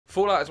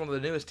Fallout is one of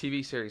the newest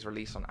TV series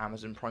released on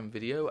Amazon Prime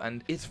Video,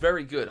 and it's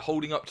very good,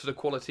 holding up to the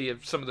quality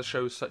of some of the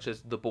shows such as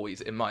The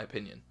Boys, in my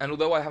opinion. And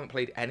although I haven't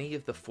played any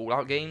of the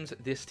Fallout games,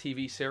 this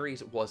TV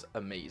series was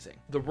amazing.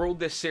 The world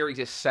this series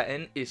is set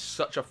in is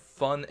such a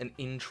fun and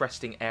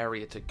interesting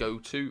area to go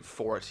to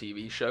for a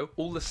TV show.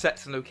 All the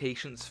sets and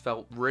locations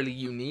felt really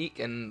unique,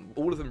 and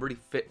all of them really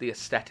fit the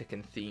aesthetic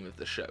and theme of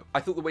the show.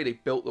 I thought the way they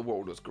built the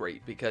world was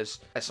great,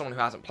 because as someone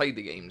who hasn't played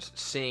the games,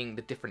 seeing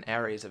the different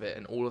areas of it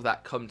and all of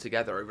that come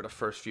together over the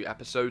first few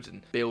episodes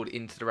and build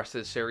into the rest of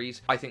the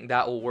series, I think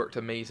that all worked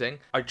amazing.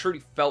 I truly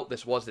felt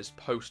this was this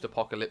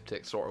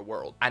post-apocalyptic sort of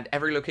world, and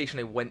every location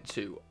I went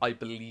to, I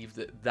believe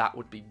that that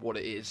would be what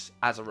it is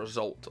as a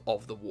result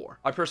of the war.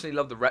 I personally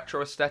love the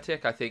retro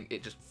aesthetic. I think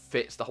it just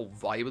fits the whole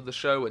vibe of the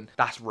show, and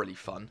that's really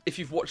fun. If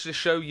you've watched this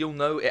show, you'll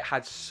know it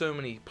had so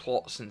many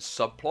plots and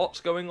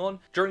subplots going on.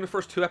 During the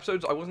first 2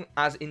 episodes, I wasn't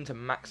as into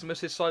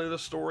Maximus's side of the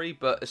story,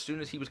 but as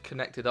soon as he was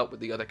connected up with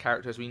the other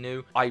characters we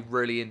knew, I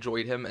really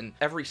enjoyed him, and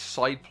every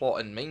side plot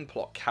and main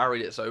plot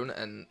carried its own,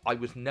 and I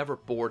was never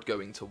bored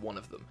going to one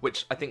of them,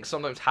 which I think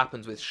sometimes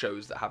happens with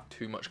shows that have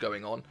too much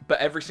going on. But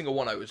every single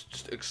one I was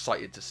just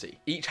excited to see.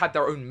 Each had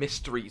their own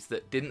mysteries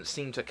that didn't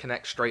seem to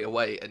connect straight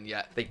away, and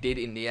yet they did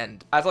in the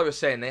end. As I was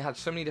saying, they had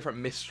so many different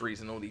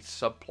mysteries and all these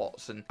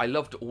subplots, and I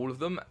loved all of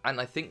them, and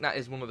I think that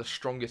is one of the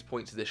strongest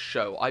points of this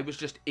show. I was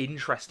just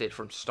interested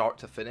from start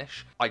to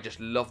finish. I just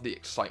loved the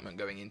excitement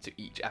going into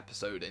each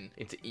episode and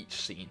into each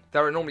scene.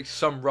 There are normally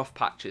some rough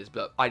patches,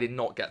 but I did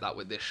not get that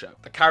with this show.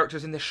 The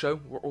characters in this show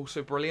were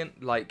also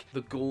brilliant, like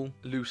the Ghoul,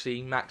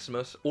 Lucy,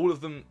 Maximus. All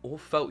of them all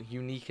felt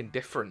unique and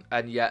different,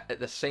 and yet at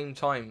the same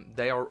time,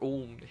 they are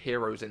all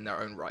heroes in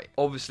their own right.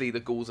 Obviously, the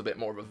Ghoul's a bit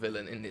more of a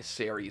villain in this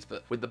series,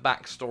 but with the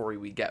backstory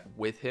we get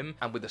with him,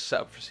 and with the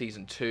setup for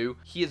season 2,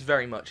 he is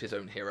very much his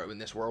own hero in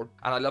this world.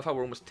 And I love how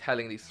we're almost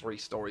telling these 3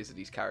 stories of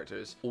these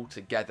characters all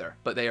together,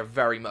 but they are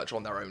very much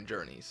on their own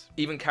journeys.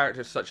 Even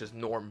characters such as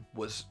Norm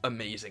was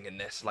amazing in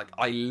this. Like,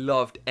 I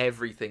loved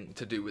everything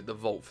to do with the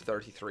Vault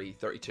 33,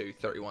 32,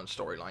 31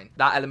 storyline.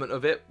 That element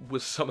of it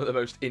was some of the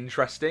most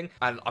interesting,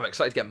 and I'm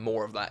excited to get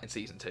more of that in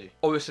season 2.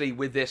 Obviously,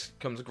 with this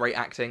comes great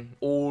acting.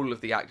 All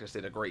of the actors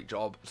did a great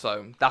job,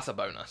 so that's a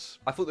bonus.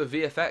 I thought the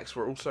VFX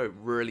were also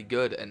really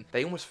good, and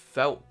they almost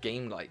felt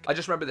game-like. I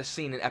just remember the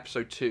scene in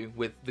episode 2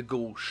 with the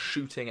Ghoul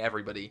shooting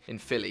everybody in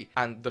Philly,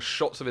 and the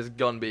shots of his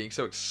gun being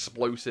so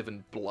explosive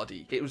and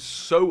bloody. It was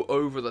so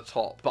over the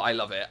top, but I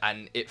love it,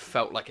 and it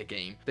felt like a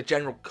game. The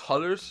general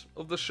colors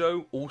of the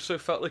show also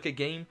felt like a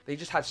game. They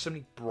just had so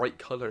many bright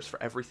colors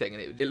for everything,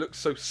 and it looked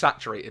so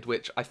saturated,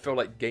 which I feel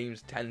like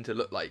games tend to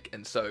look like,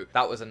 and so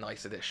that was a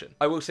nice addition.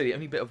 I will say the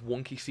only bit of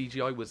wonky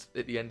CGI was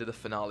at the end of the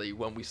finale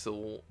when we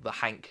saw the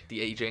Hank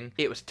de-aging.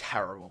 It was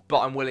terrible,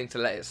 but I'm willing to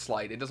let it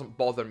slide. It doesn't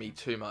bother me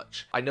too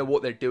much. I know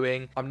what they're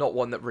doing. I'm not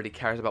one that really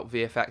cares about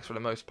VFX for the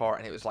most part,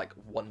 and it was like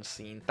one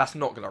scene. That's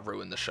not going to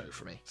ruin the show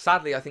for me.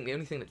 Sadly, I think the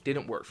only thing that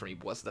didn't work for me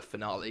was the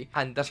finale,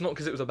 and that's not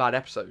because it was a bad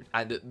episode,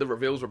 and the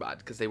reveals were bad,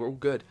 because they were all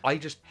good. I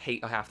just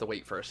hate I have to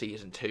wait for a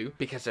season 2,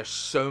 because there's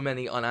so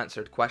many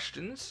unanswered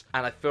questions,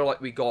 and I feel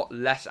like we got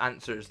less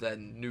answers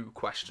than new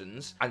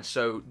questions, and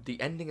so the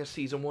ending of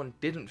season 1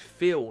 didn't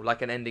feel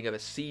like an ending of a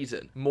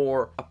season,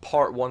 more a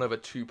part 1 of a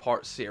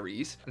 2-part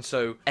series, and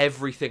so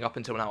everything up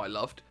until now I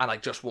loved, and I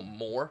just want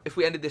more. If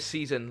we ended this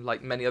season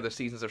like many other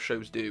seasons of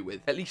shows do,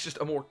 with at least just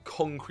a more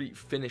concrete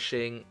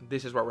finishing,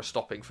 this is where we're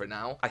stopping for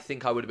now, I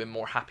think I would have been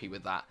more happy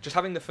with that. Just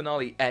having the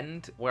finale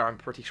end, where I'm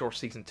pretty sure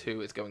season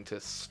 2 is going to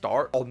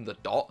start on the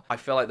dot, I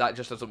feel like that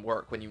just doesn't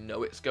work when you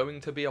know it's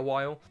going to be a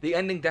while. The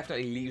ending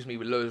definitely leaves me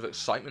with loads of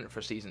excitement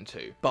for season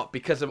 2, but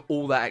because of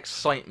all that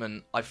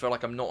excitement, I feel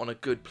like I'm not on a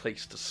good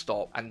place to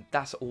stop, and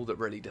that's all that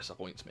really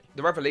disappoints me.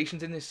 The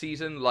revelations in this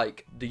season,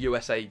 like the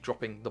USA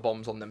dropping the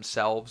bombs on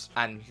themselves,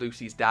 and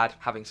Lucy's dad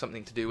having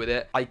something to do with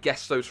it, I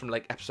guess those from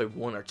like episode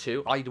 1 or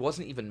 2, I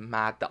wasn't even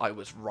mad that I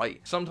was right.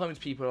 Sometimes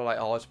people are like,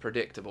 oh, it's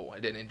predictable, I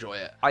didn't enjoy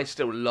it. I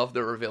still love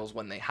the reveals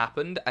when they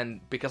happened,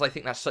 and because I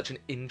think that's such an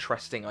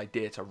interesting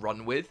idea to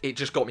run with, it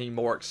just got me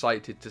more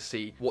excited to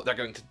see what they're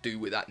going to do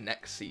with that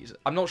next season.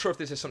 I'm not sure if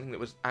this is something that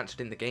was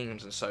answered in the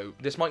games, and so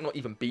this might not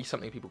even be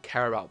something people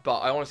care about, but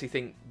I honestly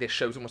think this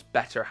show's almost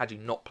better had you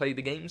not played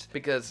the games,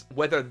 because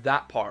whether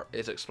that part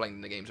is explained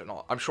in the games or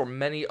not, I'm sure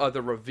many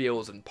other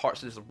reveals and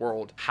parts of this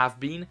world have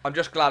been. I'm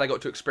just glad I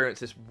got to experience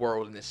this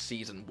world in this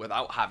season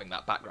without having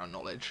that background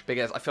knowledge,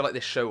 because I feel like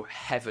this show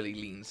heavily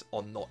leans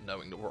on not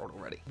knowing the world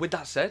already. With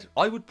that said,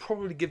 I would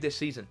probably give this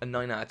season a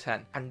 9 out of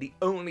 10, and the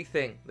only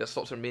thing that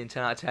stops from being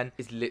 10 out of 10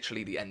 is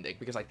literally the ending,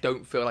 because I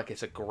don't feel like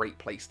it's a great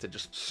place to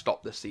just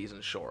stop the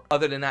season short.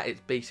 Other than that,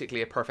 it's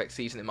basically a perfect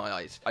season in my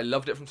eyes. I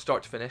loved it from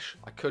start to finish.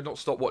 I could not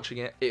stop watching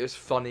it. It was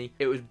funny.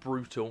 It was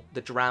brutal.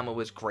 The drama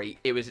was great.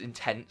 It was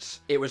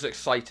intense. It was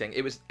exciting.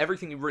 It was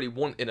everything you really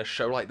want in a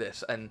show like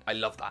this, and I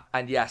love that.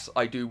 And yes,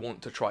 I do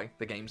want to try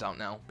the game's out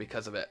now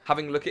because of it.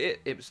 Having a look at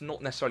it, it's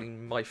not necessarily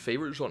my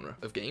favourite genre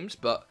of games,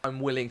 but I'm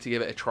willing to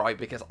give it a try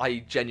because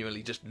I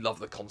genuinely just love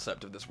the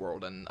concept of this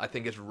world, and I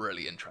think it's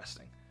really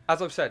interesting.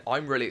 As I've said,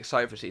 I'm really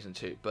excited for Season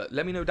 2, but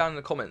let me know down in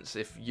the comments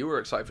if you are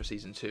excited for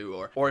Season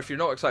 2, or if you're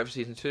not excited for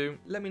Season 2,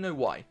 let me know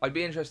why. I'd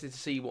be interested to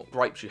see what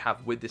gripes you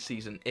have with this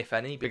season, if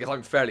any, because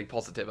I'm fairly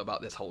positive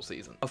about this whole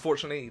season.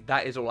 Unfortunately,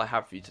 that is all I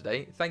have for you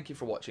today. Thank you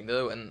for watching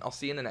though, and I'll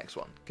see you in the next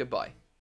one. Goodbye.